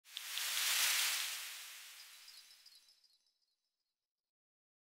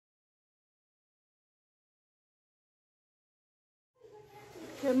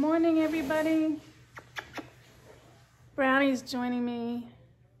Good morning, everybody. Brownie's joining me.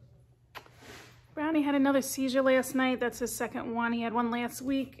 Brownie had another seizure last night. That's his second one. He had one last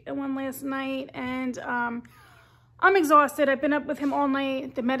week and one last night. And I'm exhausted. I've been up with him all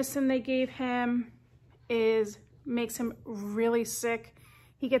night. The medicine they gave him makes him really sick.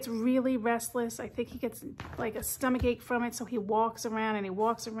 He gets really restless. I think he gets like a stomach ache from it. So he walks around and he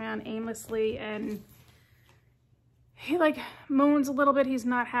walks around aimlessly and he like moans a little bit. He's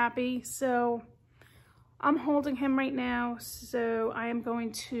not happy. So I'm holding him right now. So I am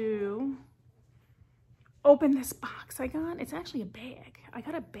going to open this box I got. It's actually a bag. I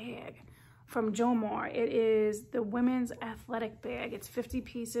got a bag from Jomar. It is the women's athletic bag. It's 50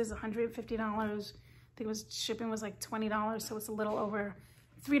 pieces, $150. I think shipping was like $20. So it's a little over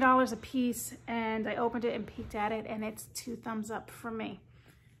 $3 a piece. And I opened it and peeked at it and it's 2 thumbs up for me.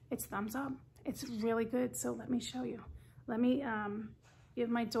 It's thumbs up. It's really good. So let me show you. Let me give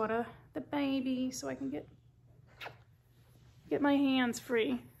my daughter the baby so I can get my hands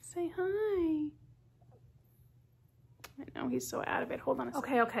free. Say hi. I know he's so out of it. Hold on a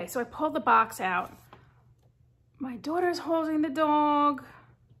second. Okay. So I pulled the box out. My daughter's holding the dog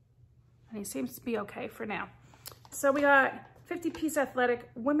and he seems to be okay for now. So we got 50-piece athletic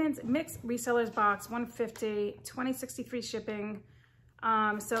women's mixed resellers box, $150, $20.63 shipping.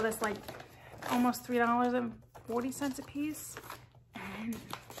 So that's like almost $3.40 a piece. And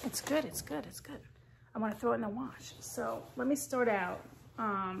it's good, it's good, it's good. I want to throw it in the wash. So let me start out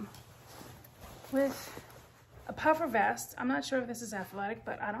with a puffer vest. I'm not sure if this is athletic,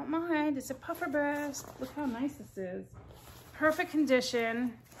 but I don't mind. It's a puffer vest. Look how nice this is. Perfect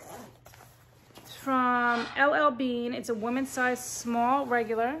condition. It's from LL Bean. It's a women's size small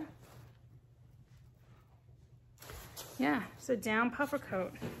regular. Yeah, it's a down puffer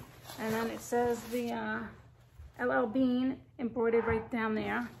coat. And then it says the LL Bean embroidered right down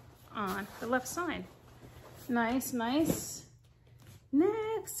there on the left side. Nice, nice.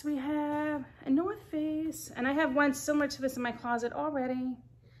 Next, we have a North Face. And I have one similar to this in my closet already.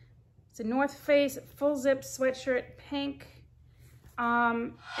 It's a North Face full zip sweatshirt, pink. It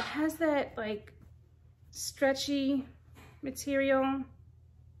has that like stretchy material.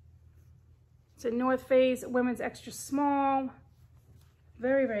 It's a North Face women's extra small.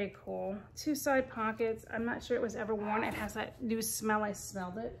 Very, very cool. 2 side pockets. I'm not sure it was ever worn. It has that new smell. I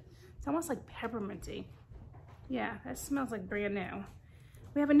smelled it. It's almost like pepperminty. Yeah, that smells like brand new.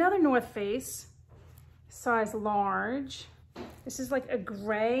 We have another North Face, size large. This is like a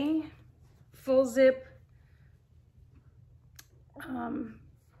gray, full zip.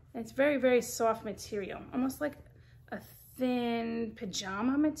 It's very, very soft material. Almost like a thin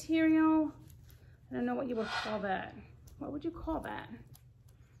pajama material. I don't know what you would call that. What would you call that?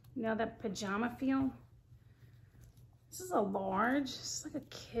 You know, that pajama feel? This is a large. This is like a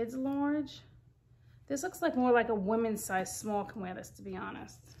kid's large. This looks like more like a women's size small can wear this, to be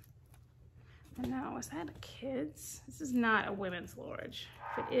honest. I know, is that a kid's? This is not a women's large.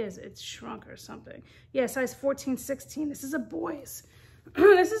 If it is, it's shrunk or something. Yeah, size 14, 16. This is a boy's.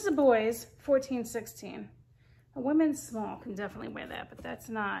 This is a boy's 14, 16. A women's small can definitely wear that, but that's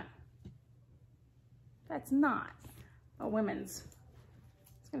not a women's.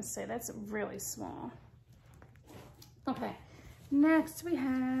 I was gonna say that's really small. Okay, next we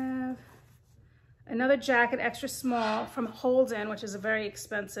have another jacket, extra small from Holden, which is a very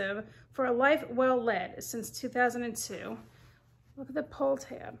expensive, for a life well led since 2002. Look at the pull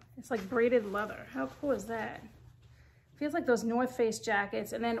tab. It's like braided leather. How cool is that? Feels like those North Face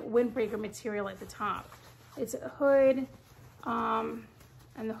jackets and then windbreaker material at the top. It's a hood, and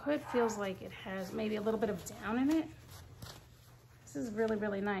the hood feels like it has maybe a little bit of down in it. This is really,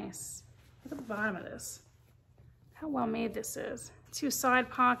 really nice. Look at the bottom of this. How well made this is. 2 side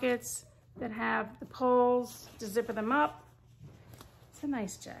pockets that have the poles to zipper them up. It's a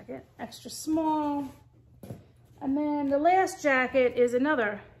nice jacket, extra small. And then the last jacket is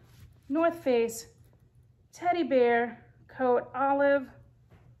another North Face teddy bear coat, olive,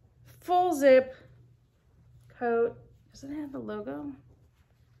 full zip coat. Does it have the logo?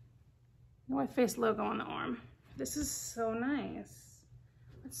 North Face logo on the arm. This is so nice.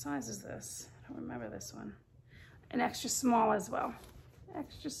 What size is this? I don't remember this one. An extra small as well.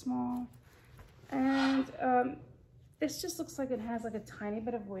 Extra small. And this just looks like it has like a tiny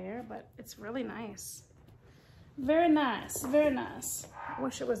bit of wear, but it's really nice. Very nice, very nice. I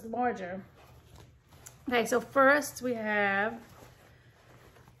wish it was larger. Okay, so first we have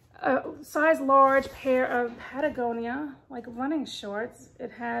a size large pair of Patagonia, like running shorts.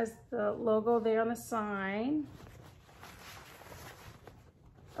 It has the logo there on the side.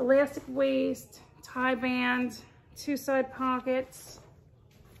 Elastic waist, tie band, 2 side pockets.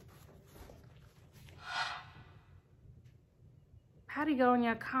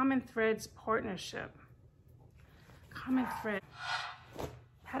 Patagonia Common Threads Partnership. Common Thread.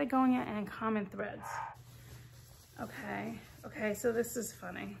 Patagonia and Common Threads. Okay. Okay, so this is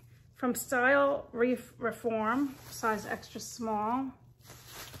funny. From Style Reform, size extra small.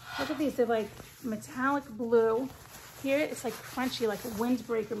 Look at these, they're like metallic blue. Here it's like crunchy, like a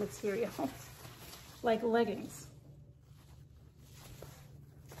windbreaker material, like leggings.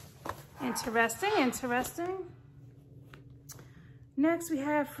 Interesting, interesting. Next we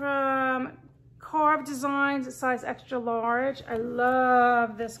have from Carve Designs, size extra large. I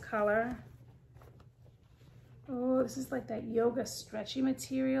love this color. Oh, this is like that yoga stretchy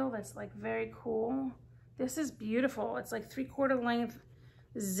material that's like very cool. This is beautiful. It's like 3/4 length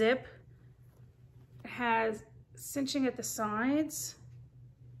zip. It has cinching at the sides,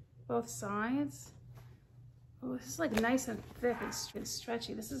 both sides. Oh, this is like nice and thick and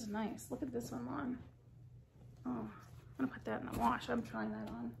stretchy. This is nice. Look at this one on. Oh, I'm gonna put that in the wash. I'm trying that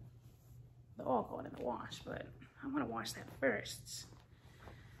on. They're all going in the wash, but I wanna wash that first.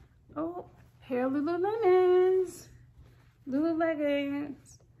 Oh, pair of Lululemons. Lululemon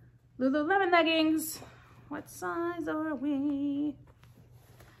leggings. What size are we?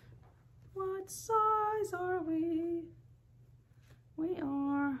 What size are we? We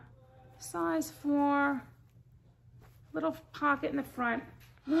are size 4. Little pocket in the front.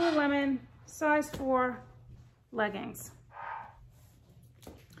 Lululemon, size 4 leggings.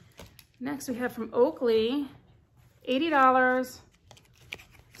 Next we have from Oakley, $80.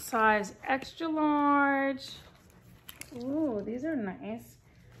 Size extra large. Ooh, these are nice.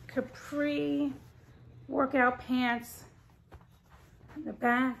 Capri workout pants. In the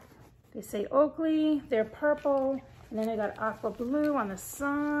back, they say Oakley. They're purple, and then they got aqua blue on the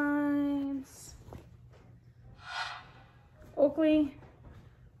sides. Oakley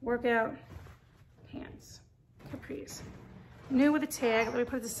workout pants, capris. New with a tag. Let me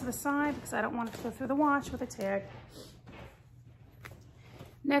put this to the side because I don't want it to go through the wash with a tag.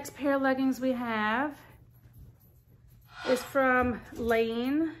 Next pair of leggings we have is from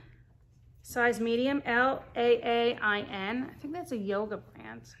Lane, size medium, L-A-A-I-N. I think that's a yoga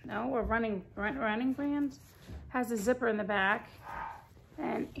brand, no, or running brand. Has a zipper in the back,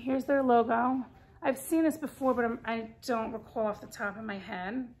 and here's their logo. I've seen this before, but I don't recall off the top of my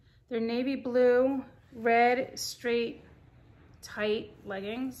head. They're navy blue, red, straight, tight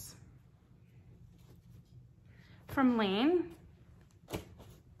leggings from Lane.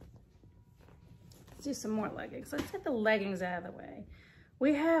 Let's do some more leggings. Let's get the leggings out of the way.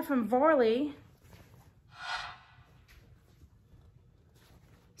 We have from Varley,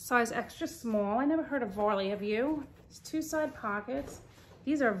 size extra small. I never heard of Varley, have you? It's 2 side pockets.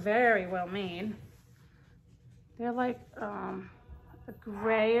 These are very well made. They're like a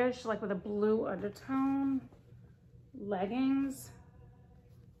grayish, like with a blue undertone. Leggings,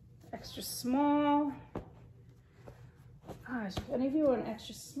 extra small. Gosh, if any of you are an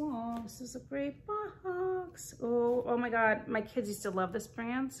extra small, this is a great box. Oh my God, my kids used to love this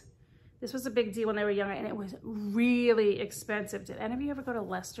brand. This was a big deal when they were younger, and it was really expensive. Did any of you ever go to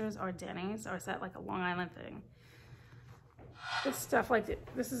Lester's or Denny's, or is that like a Long Island thing? This stuff, like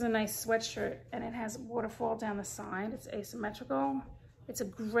this is a nice sweatshirt, and it has waterfall down the side. It's asymmetrical. It's a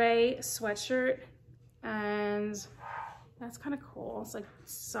gray sweatshirt, and that's kind of cool. It's like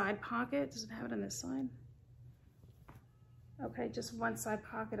side pocket. Does it have it on this side? Okay, just one side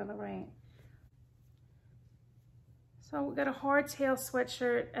pocket on the right. So we got a hardtail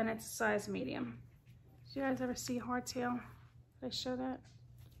sweatshirt, and it's size medium. Did you guys ever see hardtail? Did I show that?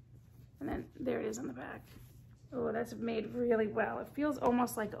 And then there it is on the back. Oh, that's made really well. It feels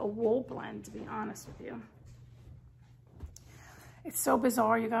almost like a wool blend, to be honest with you. It's so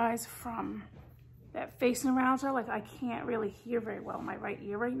bizarre, you guys, from that face neuralgia. Like, I can't really hear very well in my right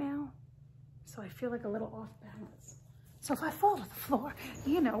ear right now. So I feel like a little off balance. So if I fall to the floor,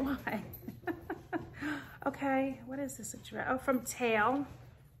 you know why. Okay, what is this? Oh, from Tail.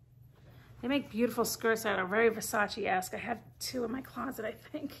 They make beautiful skirts that are very Versace-esque. I have 2 in my closet, I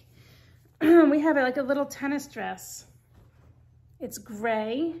think. We have like a little tennis dress. It's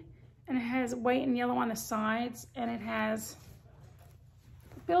gray, and it has white and yellow on the sides, and it has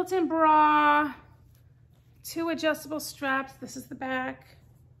built-in bra, 2 adjustable straps. This is the back.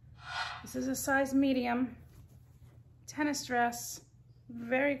 This is a size medium. Tennis dress,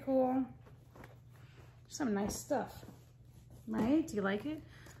 very cool. Some nice stuff, right? Do you like it?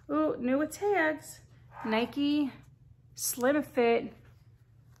 Ooh, new with tags. Nike Slim Fit.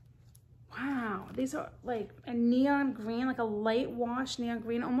 Wow, these are like a neon green, like a light wash neon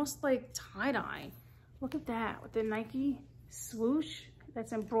green, almost like tie-dye. Look at that with the Nike swoosh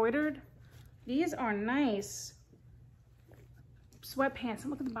that's embroidered. These are nice. sweatpants, and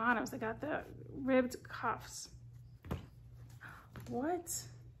look at the bottoms. They got the ribbed cuffs. What?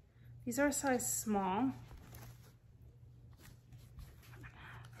 These are a size small.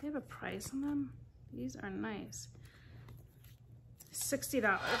 They have a price on them. These are nice.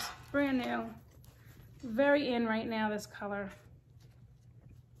 $60, brand new. Very in right now, this color.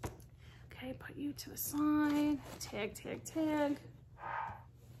 Okay, put you to the side. Tag, tag, tag.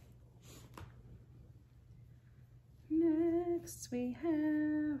 Next we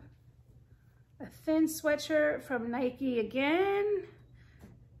have a thin sweatshirt from Nike again.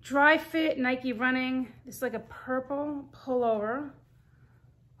 Dry fit Nike running. This is like a purple pullover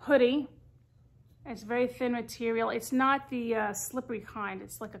hoodie. It's very thin material. It's not the slippery kind.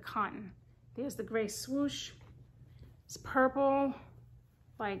 It's like a cotton. There's the gray swoosh. It's purple,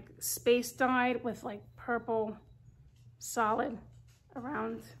 like space dyed with like purple solid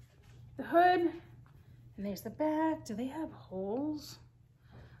around the hood. And there's the back. Do they have holes?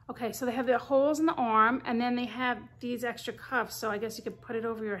 Okay, so they have the holes in the arm, and then they have these extra cuffs. So I guess you could put it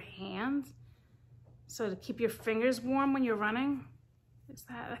over your hand. So to keep your fingers warm when you're running. Is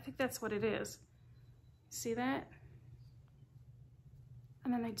that? I think that's what it is. See that?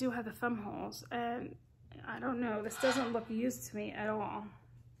 And then they do have the thumb holes, and I don't know, this doesn't look used to me at all.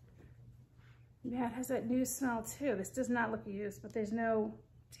 Yeah, it has that new smell too. This does not look used, but there's no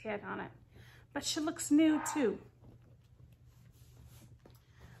tag on it. But she looks new too.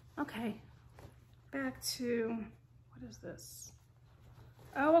 Okay, back to, what is this?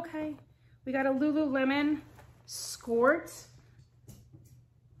 Oh, okay. We got a Lululemon skirt.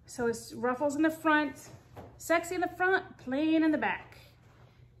 So it's ruffles in the front, sexy in the front, plain in the back.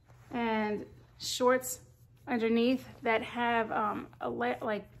 And shorts underneath that have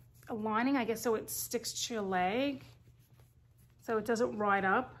like a lining, I guess, so it sticks to your leg, so it doesn't ride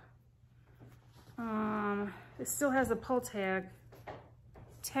up. It still has the pull tag.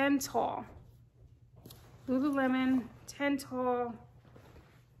 10 tall. Lululemon, 10 tall,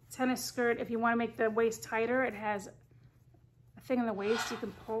 tennis skirt. If you want to make the waist tighter, it has a thing in the waist you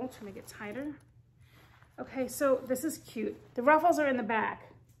can pull to make it tighter. Okay, so this is cute. The ruffles are in the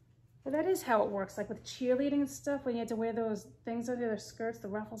back. But that is how it works, like with cheerleading and stuff, when you had to wear those things under their skirts, the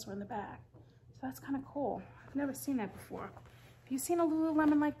ruffles were in the back. So that's kind of cool. I've never seen that before. Have you seen a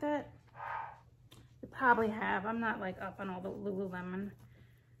Lululemon like that? You probably have. I'm not like up on all the Lululemon.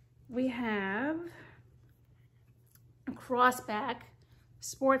 We have a crossback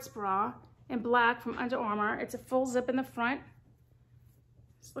sports bra in black from Under Armour. It's a full zip in the front.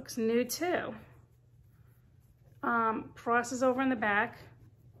 This looks new too. Crosses over in the back.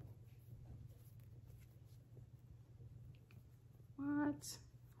 What?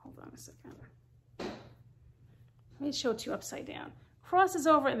 Hold on a second. Let me show it to you upside down. Crosses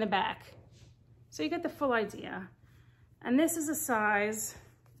over in the back. So you get the full idea. And this is a size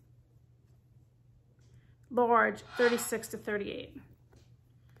large, 36 to 38.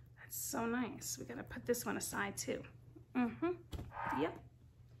 That's so nice. We gotta put this one aside too. Yep.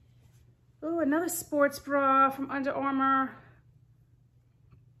 Oh, another sports bra from Under Armour.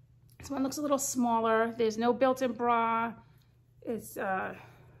 This one looks a little smaller. There's no built-in bra. It's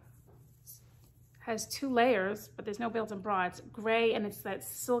has 2 layers, but there's no built-in bra. It's gray, and it's that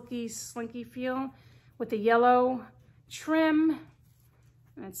silky, slinky feel with the yellow trim.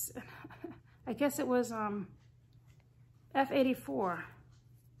 And it's, I guess it was F84. Let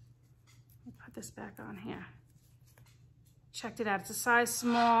me put this back on here. Checked it out. It's a size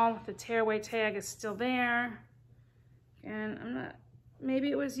small. The tearaway tag is still there. And I'm not, maybe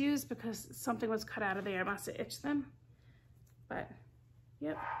it was used because something was cut out of there. I must have itched them. But,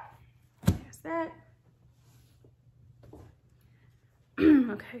 yep, there's that.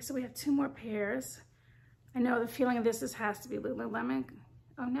 Okay, so we have 2 more pairs. I know the feeling of this has to be Lululemon.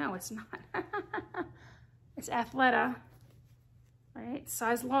 Oh no, it's not. It's Athleta, right?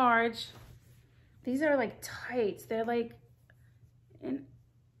 Size large. These are like tights. They're like,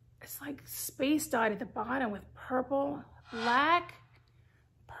 it's like space dyed at the bottom with purple, black,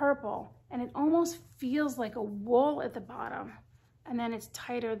 purple. And it almost feels like a wool at the bottom, and then it's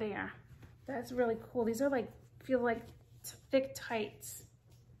tighter there. That's really cool. These are like, feel like thick tights.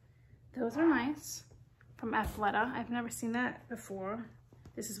 Those are nice from Athleta. I've never seen that before.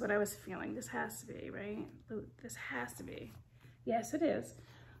 This is what I was feeling. This has to be, right? This has to be. Yes, it is.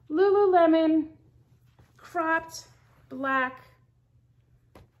 Lululemon cropped black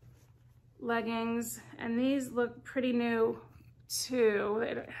leggings, and these look pretty new too.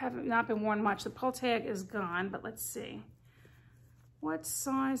 They have not been worn much. The pull tag is gone, but let's see. What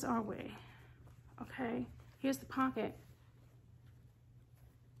size are we? Okay, here's the pocket.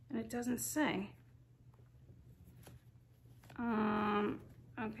 And it doesn't say.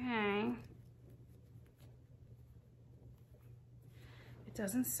 Okay. It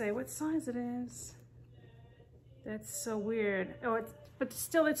doesn't say what size it is. That's so weird. Oh, but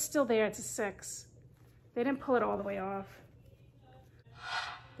still, it's still there. It's a 6. They didn't pull it all the way off.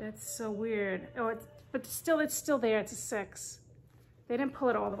 That's so weird. Oh, but still, it's still there. It's a 6. They didn't pull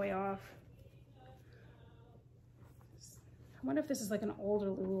it all the way off. I wonder if this is like an older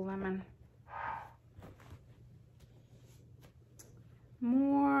Lululemon.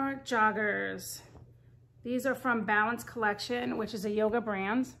 More joggers. These are from Balance Collection, which is a yoga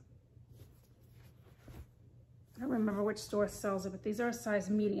brand. I don't remember which store sells it, but these are a size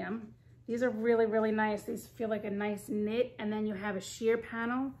medium. These are really, really nice. These feel like a nice knit, and then you have a sheer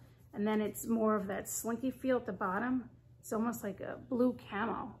panel, and then it's more of that slinky feel at the bottom. It's almost like a blue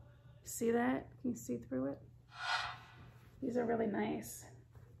camo. See that? Can you see through it? These are really nice.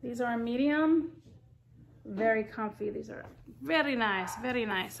 These are a medium. Very comfy. These are very nice,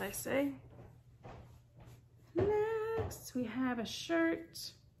 I say. Next, we have a shirt.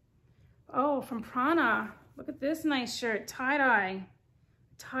 Oh, from Prana. Look at this nice shirt, tie-dye.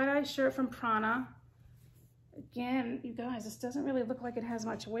 Tie-dye shirt from Prana. Again, you guys, this doesn't really look like it has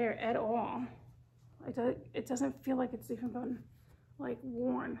much wear at all. It doesn't feel like it's even been like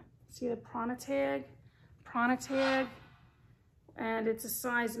worn. See the Prana tag, and it's a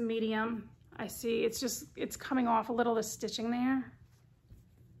size medium. I see it's coming off a little, the stitching there.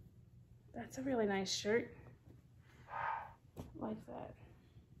 That's a really nice shirt. Like that.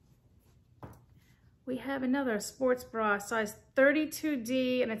 We have another sports bra, size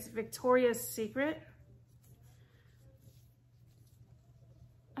 32D, and it's Victoria's Secret.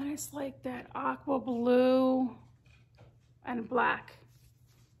 And it's like that aqua blue and black.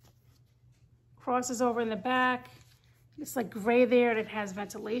 Crosses over in the back. It's like gray there, and it has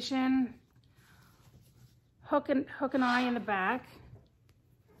ventilation. Hook and eye in the back.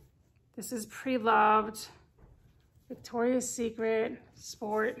 This is Pre-Loved, Victoria's Secret,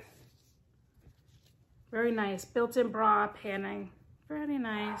 sport. Very nice, built-in bra, panning. Very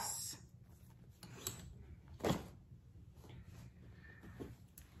nice. We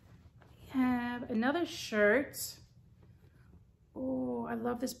have another shirt. Oh, I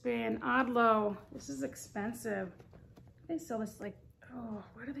love this brand, Odlo. This is expensive. They sell this like, oh,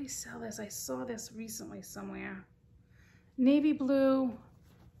 where do they sell this? I saw this recently somewhere. Navy blue,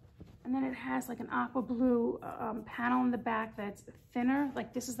 and then it has like an aqua blue panel in the back that's thinner.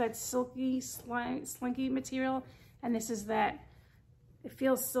 Like this is that silky, slinky material, and this is that, it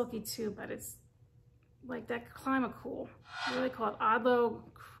feels silky too, but it's like that Climacool. What do they call it? Odlo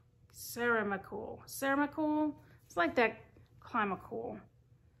Ceramicool. Ceramicool? It's like that Climacool.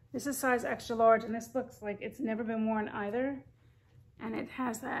 This is size extra large, and this looks like it's never been worn either. And it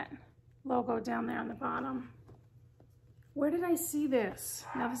has that logo down there on the bottom. Where did I see this?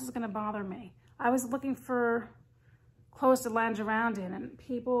 Now this is gonna bother me. I was looking for clothes to lounge around in, and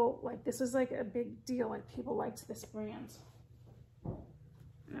people, like, this was like a big deal. Like, people liked this brand.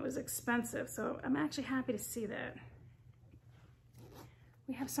 And it was expensive, so I'm actually happy to see that.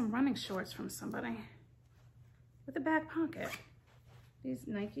 We have some running shorts from somebody with a back pocket. These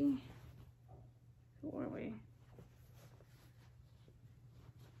Nike, who are we?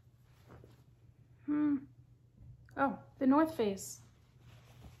 Oh, the North Face.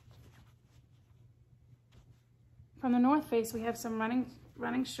 From the North Face, we have some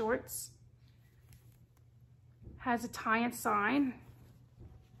running shorts. Has a tie inside.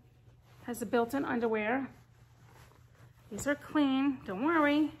 Has a built-in underwear. These are clean, don't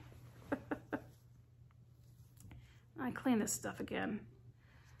worry. I clean this stuff again.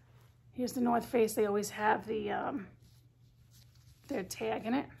 Here's the North Face. They always have the their tag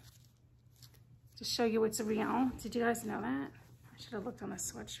in it to show you it's real. Did you guys know that? I should have looked on the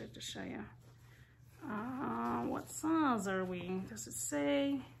sweatshirt to show you. What size are we? Does it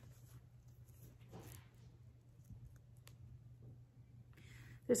say?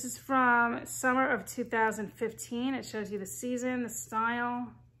 This is from summer of 2015. It shows you the season, the style.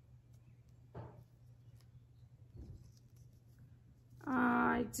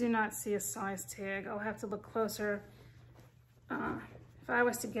 I do not see a size tag. I'll have to look closer. If I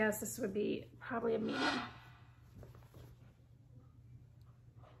was to guess, this would be probably a medium.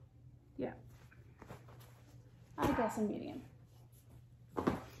 Yeah, I guess a medium.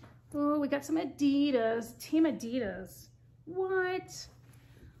 Oh, we got some Adidas, Team Adidas. What?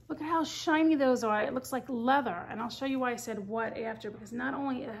 Look at how shiny those are. It looks like leather. And I'll show you why I said what after, because not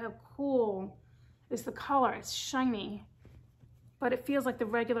only how cool is the color, it's shiny, but it feels like the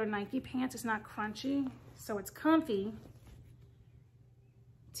regular Nike pants. It's not crunchy, so it's comfy.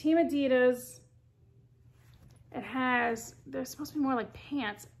 Team Adidas. It has, they're supposed to be more like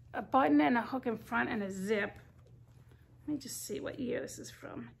pants, a button and a hook in front and a zip. Let me just see what year this is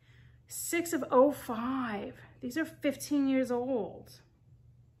from. 6 of 05. These are 15 years old.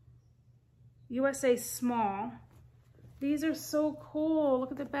 USA small. These are so cool.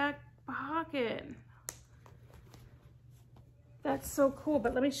 Look at the back pocket. That's so cool,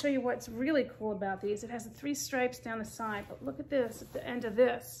 but let me show you what's really cool about these. It has the 3 stripes down the side, but look at this, at the end of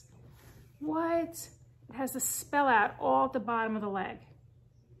this. What? It has the spell out all at the bottom of the leg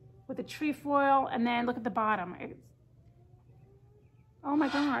with the trefoil, and then look at the bottom. Oh my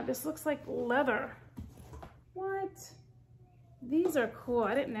God, this looks like leather. What? These are cool,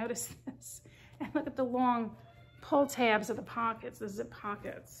 I didn't notice this. And look at the long pull tabs of the pockets, the zip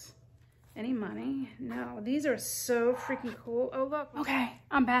pockets. Any money? No, these are so freaking cool. Oh, look. Okay,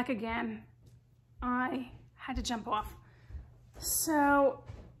 I'm back again. I had to jump off. So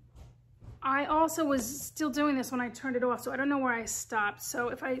I also was still doing this when I turned it off, so I don't know where I stopped. So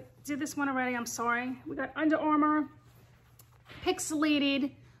if I did this one already, I'm sorry. We got Under Armour,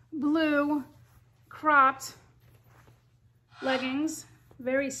 pixelated, blue, cropped leggings.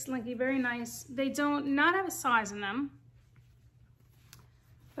 Very slinky, very nice. They don't not have a size in them,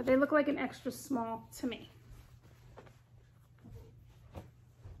 but they look like an extra small to me.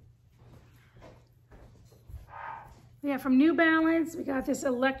 Yeah, from New Balance, we got this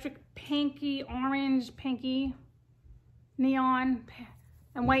electric pinky, orange, pinky, neon,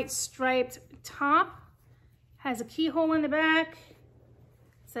 and white striped top. Has a keyhole in the back.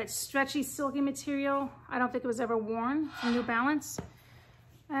 It's that stretchy, silky material. I don't think it was ever worn from New Balance.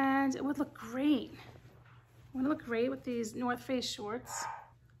 And it would look great. It would look great with these North Face shorts.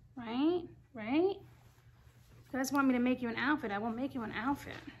 Right? Right? If you guys want me to make you an outfit, I will make you an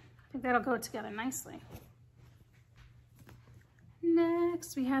outfit. I think that'll go together nicely.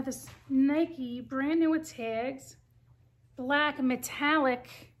 Next, we have this Nike, brand new with tags. Black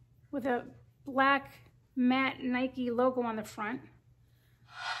metallic with a black matte Nike logo on the front.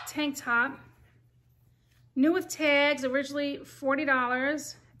 Tank top. New with tags, originally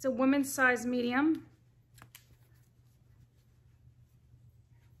 $40. It's a women's size medium.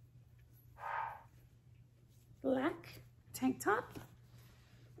 Black tank top.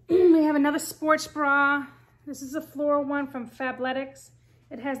 We have another sports bra. This is a floral one from Fabletics.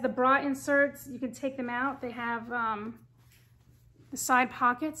 It has the bra inserts. You can take them out. They have the side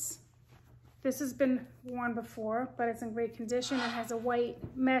pockets. This has been worn before, but it's in great condition. It has a white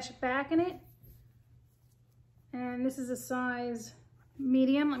mesh back in it. And this is a size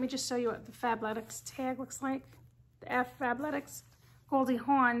medium. Let me just show you what the Fabletics tag looks like. The F Fabletics. Goldie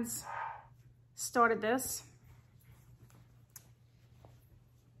Hawn's started this.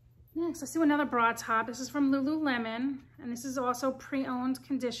 Next, let's do another bra top. This is from Lululemon, and this is also pre-owned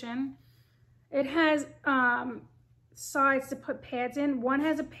condition. It has sides to put pads in. One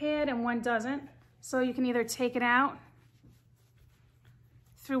has a pad and one doesn't. So you can either take it out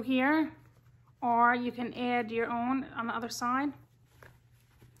through here, or you can add your own on the other side.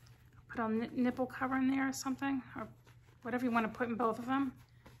 Put a nipple cover in there or something, or whatever you want to put in both of them.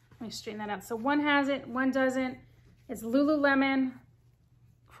 Let me straighten that out. So one has it, one doesn't. It's Lululemon.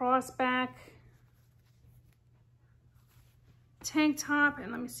 Crossback tank top,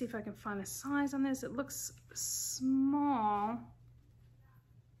 and let me see if I can find the size on this. It looks small.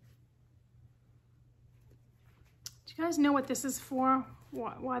 Do you guys know what this is for?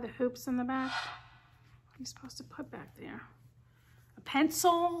 Why the hoops in the back? What are you supposed to put back there? A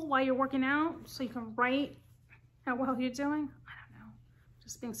pencil while you're working out so you can write how well you're doing? I don't know.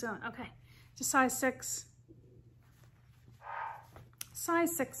 Just being silly. Okay, just size 6.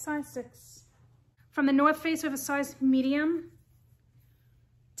 Size 6, size 6. From the North Face, we have a size medium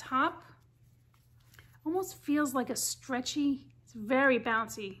top. Almost feels like a stretchy, it's very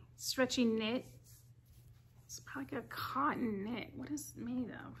bouncy, stretchy knit. It's probably like a cotton knit. What is it made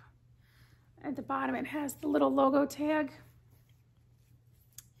of? At the bottom, it has the little logo tag.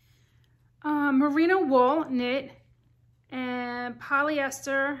 Merino wool knit and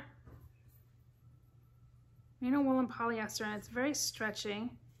polyester. Merino wool and polyester, and it's very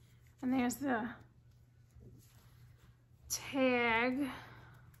stretchy. And there's the tag.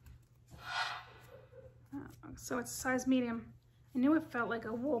 So it's size medium. I knew it felt like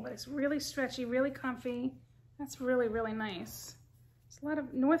a wool, but it's really stretchy, really comfy. That's really, really nice. There's a lot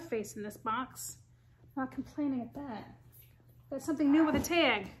of North Face in this box. I'm not complaining at that. That's something new with a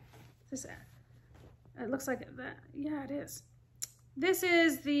tag. It looks like that. Yeah, it is. This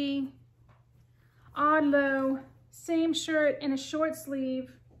is the Odd Low, same shirt in a short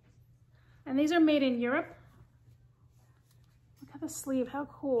sleeve, and these are made in Europe. Look how the sleeve, how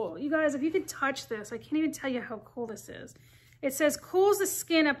cool. You guys, if you could touch this, I can't even tell you how cool this is. It says cools the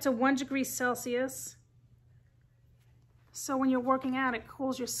skin up to 1 degree Celsius. So when you're working out, it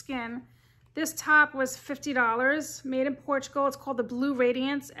cools your skin. This top was $50, made in Portugal. It's called the Blue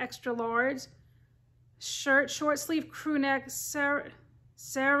Radiance, extra large. Shirt, short sleeve crew neck, Ceramicool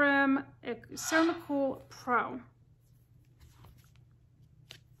Pro.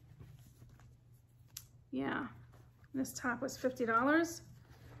 Yeah, this top was $50.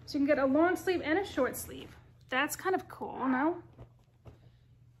 So you can get a long sleeve and a short sleeve. That's kind of cool, no?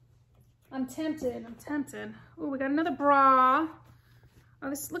 I'm tempted, I'm tempted. Oh, we got another bra.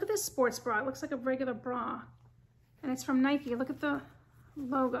 Oh, look at this sports bra. It looks like a regular bra. And it's from Nike. Look at the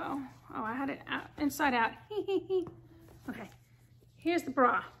logo. Oh, I had it out, inside out. Okay, here's the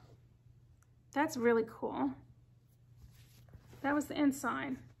bra. That's really cool. That was the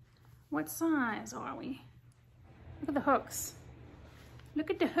inside. What size are we? Look at the hooks. Look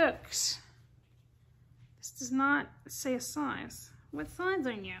at the hooks. This does not say a size. What size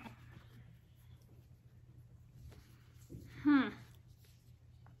are you?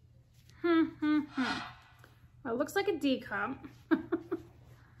 Well, it looks like a D cup.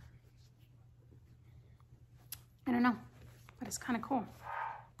 I don't know, but it's kind of cool.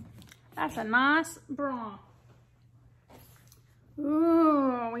 That's a nice bra.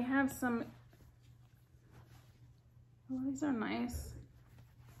 Ooh, we have some, oh, these are nice.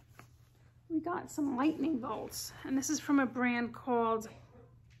 We got some lightning bolts, and this is from a brand called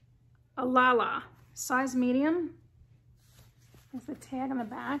Alala, size medium. There's the tag on the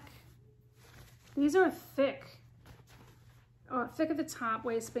back. These are thick, thick at the top,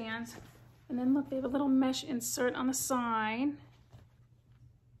 waistbands. And then look, they have a little mesh insert on the side.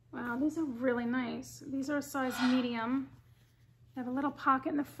 Wow, these are really nice. These are a size medium. They have a little pocket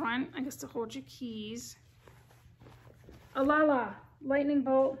in the front, I guess to hold your keys. Alala, lightning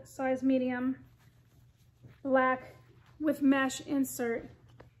bolt, size medium, black with mesh insert.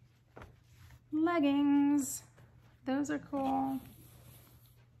 Leggings, those are cool.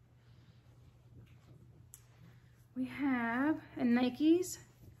 We have a Nike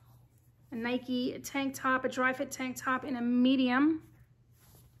tank top, a dry fit tank top in a medium.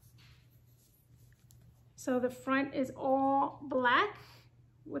 So the front is all black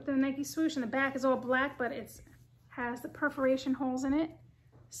with the Nike swoosh, and the back is all black, but it has the perforation holes in it.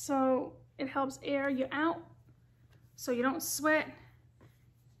 So it helps air you out so you don't sweat.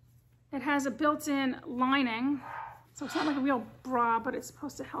 It has a built-in lining. So it's not like a real bra, but it's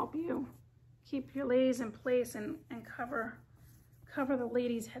supposed to help you keep your ladies in place and cover the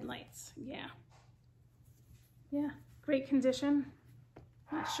ladies' headlights. Yeah, great condition.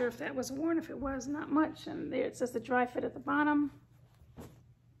 Not sure if that was worn. If it was, not much. And there it says the dry fit at the bottom.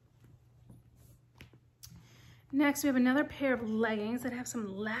 Next, we have another pair of leggings that have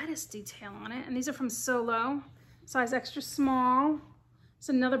some lattice detail on it, and these are from Solo, size extra small. It's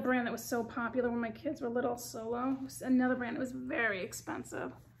another brand that was so popular when my kids were little. Solo. It's another brand that was very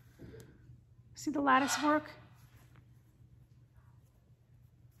expensive. See the lattice work?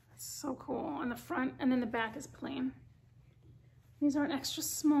 It's so cool on the front, and then the back is plain. These are an extra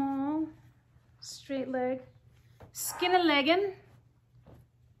small, straight leg, skinny legging.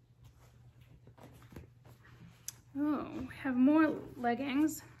 Oh, we have more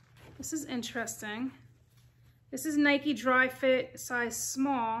leggings. This is interesting. This is Nike Dry Fit, size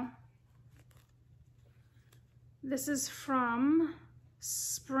small. This is from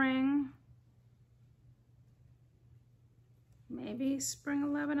spring, maybe spring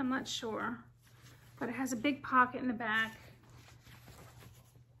 11, I'm not sure. But it has a big pocket in the back.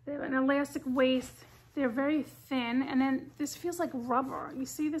 They have an elastic waist. They're very thin, and then this feels like rubber. You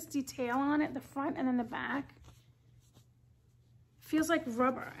see this detail on it, the front and then the back? Feels like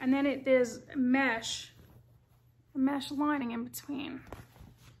rubber. And then there's a mesh lining in between.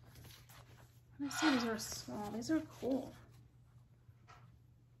 I see these are small. These are cool.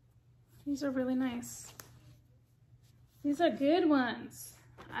 These are really nice. These are good ones.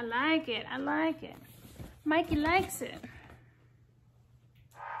 I like it. I like it. Mikey likes it.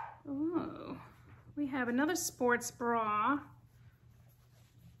 Ooh. We have another sports bra.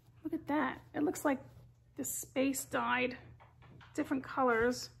 Look at that. It looks like the space dyed. Different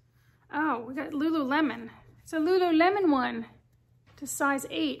colors. Oh, we got Lululemon. It's a Lululemon one to size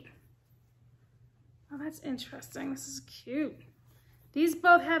 8. Oh, that's interesting. This is cute. These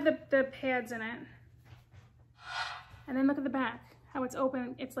both have the pads in it. And then look at the back, how it's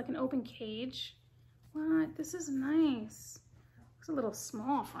open. It's like an open cage. What? This is nice. Looks a little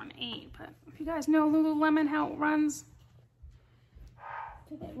small for an 8, but if you guys know Lululemon, how it runs, I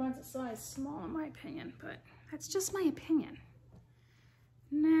think it runs a size small in my opinion, but that's just my opinion.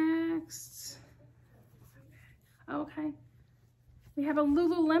 Next, okay, we have a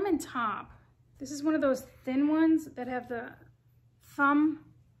Lululemon top. This is one of those thin ones that have the thumb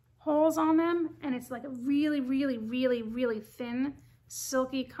holes on them, and it's like a really, really, really, really thin,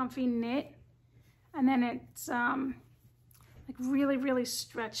 silky, comfy knit, and then it's like really, really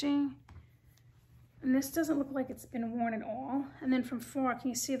stretchy. And this doesn't look like it's been worn at all. And then from 4, can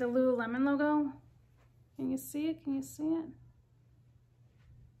you see the Lululemon logo? Can you see it? Can you see it?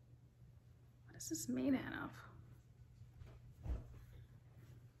 What is this made out of?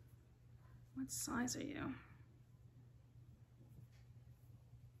 What size are you?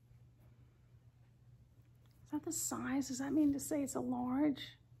 Is that the size? Does that mean to say it's a large?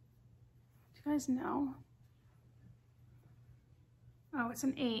 Do you guys know? Oh, it's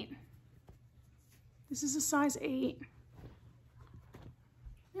an 8. This is a size 8.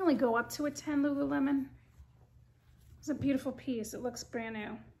 They only go up to a 10, Lululemon. It's a beautiful piece. It looks brand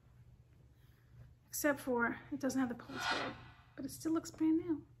new. Except for it doesn't have the pull tab, but it still looks brand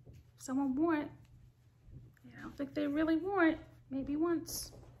new. If someone wore it, I don't think they really wore it. Maybe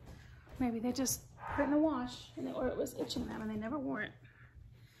once. Maybe they just put it in the wash, or it was itching them and they never wore it.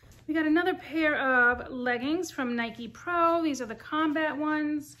 We got another pair of leggings from Nike Pro. These are the combat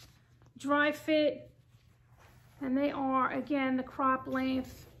ones, dry fit, and they are, again, the crop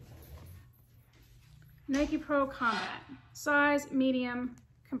length. Nike Pro Combat, size medium,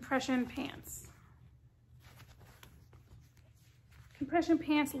 compression pants. Compression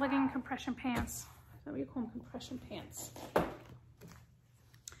pants, legging compression pants. Is that what you call them, compression pants?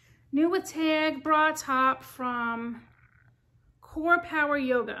 New with tag bra top from Core Power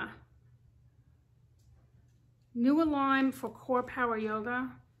Yoga. New Align for Core Power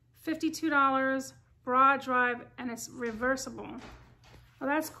Yoga. $52, bra drive, and it's reversible. Oh,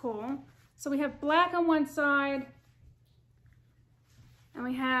 that's cool. So we have black on one side, and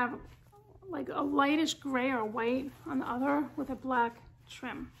we have like a lightish gray or white on the other with a black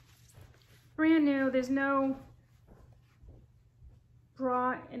trim. Brand new, there's no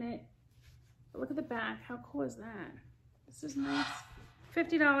bra in it. But look at the back, how cool is that? This is nice.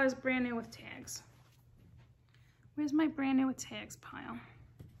 $50, brand new with tags. Where's my brand new with tags pile?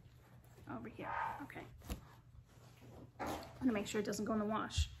 Over here, okay. I'm gonna make sure it doesn't go in the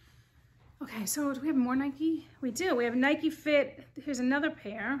wash. Okay, so do we have more Nike? We do, we have Nike Fit. Here's another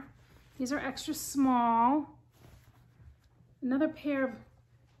pair. These are extra small. Another pair of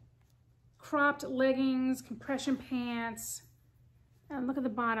cropped leggings, compression pants. And look at the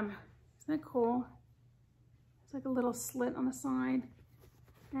bottom. Isn't that cool? It's like a little slit on the side.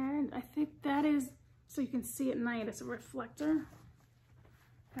 And I think that is, so you can see at night, it's a reflector.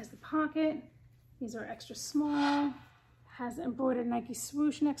 Has the pocket. These are extra small. Has the embroidered Nike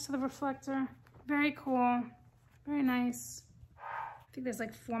swoosh next to the reflector. Very cool, very nice. I think there's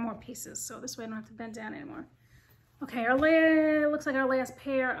like 4 more pieces, so this way I don't have to bend down anymore. Okay, looks like our last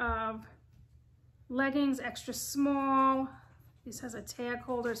pair of leggings, extra small. This has a tag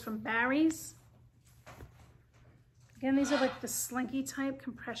holder. It's from Barry's. Again, these are like the slinky type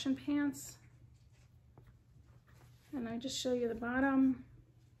compression pants. And I just show you the bottom.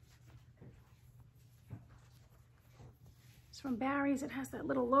 It's from Barry's. It has that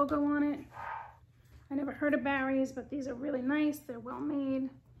little logo on it. I never heard of Barry's, but these are really nice. They're well made.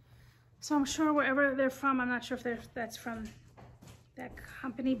 So I'm sure wherever they're from, I'm not sure if that's from that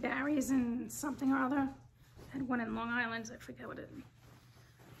company, Barry's and something or other. I had one in Long Island. I forget what it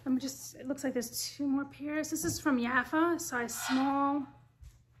is. It looks like there's 2 more pairs. This is from Yafa, size small.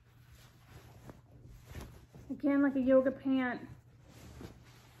 Again, like a yoga pant.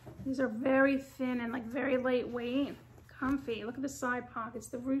 These are very thin and like very lightweight, comfy. Look at the side pockets,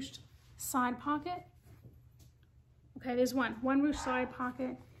 the ruched side pocket. Okay, there's one ruched side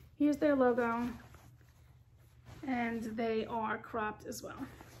pocket. Here's their logo. And they are cropped as well.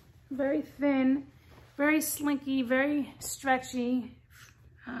 Very thin, very slinky, very stretchy.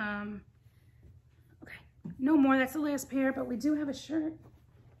 Okay, no more, that's the last pair, but we do have a shirt.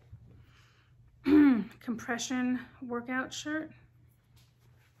 Compression workout shirt.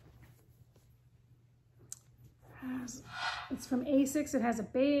 It's from Asics. It has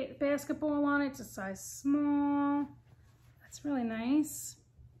a basketball on it. It's a size small. That's really nice.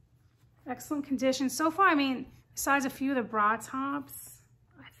 Excellent condition. So far, I mean, besides a few of the bra tops,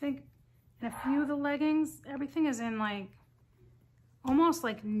 I think, and a few of the leggings, everything is in like, almost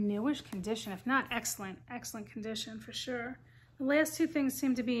like newish condition, if not excellent condition for sure. The last 2 things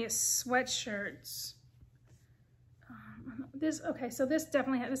seem to be sweatshirts. Okay, so this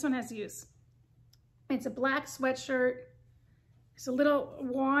one has use. It's a black sweatshirt. It's a little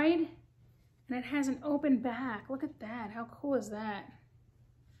wide, and it has an open back. Look at that, how cool is that?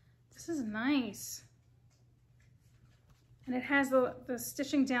 This is nice. And it has the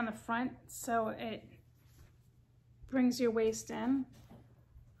stitching down the front, so it brings your waist in.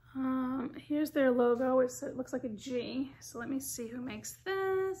 Here's their logo. It looks like a G. So let me see who makes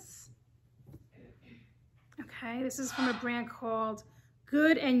this. Okay, this is from a brand called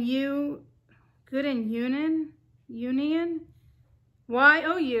Good and Union.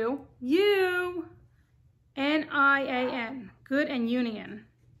 Y-O-U-U-N-I-A-N. Good and Union.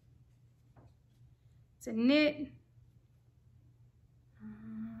 It's a knit.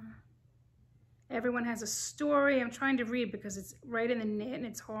 Everyone has a story. I'm trying to read because it's right in the knit and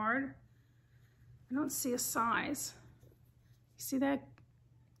it's hard. I don't see a size. You see that?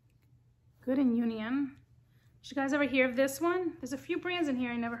 Good and Union. Did you guys ever hear of this one? There's a few brands in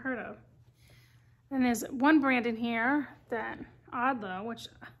here I never heard of. And there's one brand in here that, Oddlo, which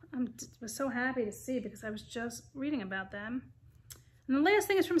I was so happy to see because I was just reading about them. And the last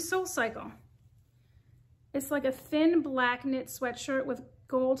thing is from Soul Cycle. It's like a thin black knit sweatshirt with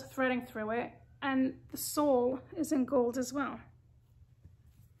gold threading through it. And the sole is in gold as well.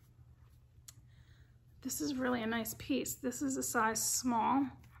 This is really a nice piece. This is a size small.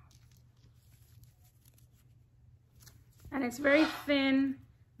 And it's very thin,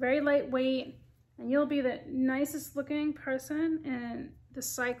 very lightweight, and you'll be the nicest looking person in the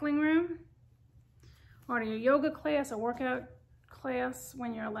cycling room or in your yoga class or workout class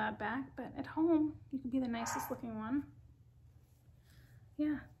when you're allowed back, but at home, you can be the nicest looking one.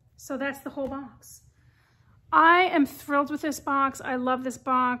 Yeah, so that's the whole box. I am thrilled with this box. I love this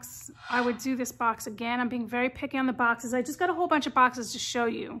box. I would do this box again. I'm being very picky on the boxes. I just got a whole bunch of boxes to show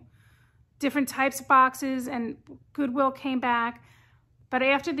you. Different types of boxes, and Goodwill came back. But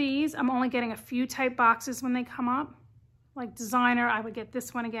after these, I'm only getting a few type boxes when they come up. Like designer, I would get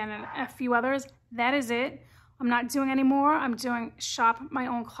this one again and a few others. That is it. I'm not doing any more. I'm doing shop my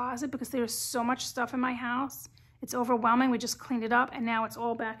own closet because there's so much stuff in my house. It's overwhelming. We just cleaned it up and now it's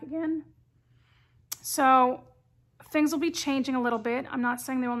all back again. So things will be changing a little bit. I'm not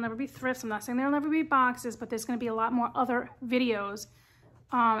saying there will never be thrifts. I'm not saying there will never be boxes, but there's going to be a lot more other videos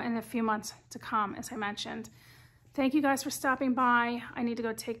in a few months to come, as I mentioned. Thank you guys for stopping by. I need to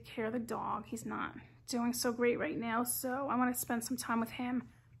go take care of the dog. He's not doing so great right now, so I want to spend some time with him.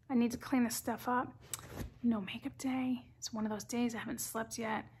 I need to clean this stuff up. No makeup day. It's one of those days I haven't slept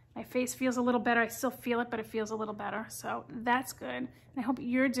yet. My face feels a little better. I still feel it, but it feels a little better, so that's good. And I hope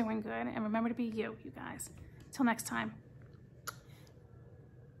you're doing good, and remember to be you guys. Till next time.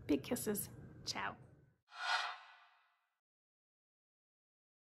 Big kisses. Ciao.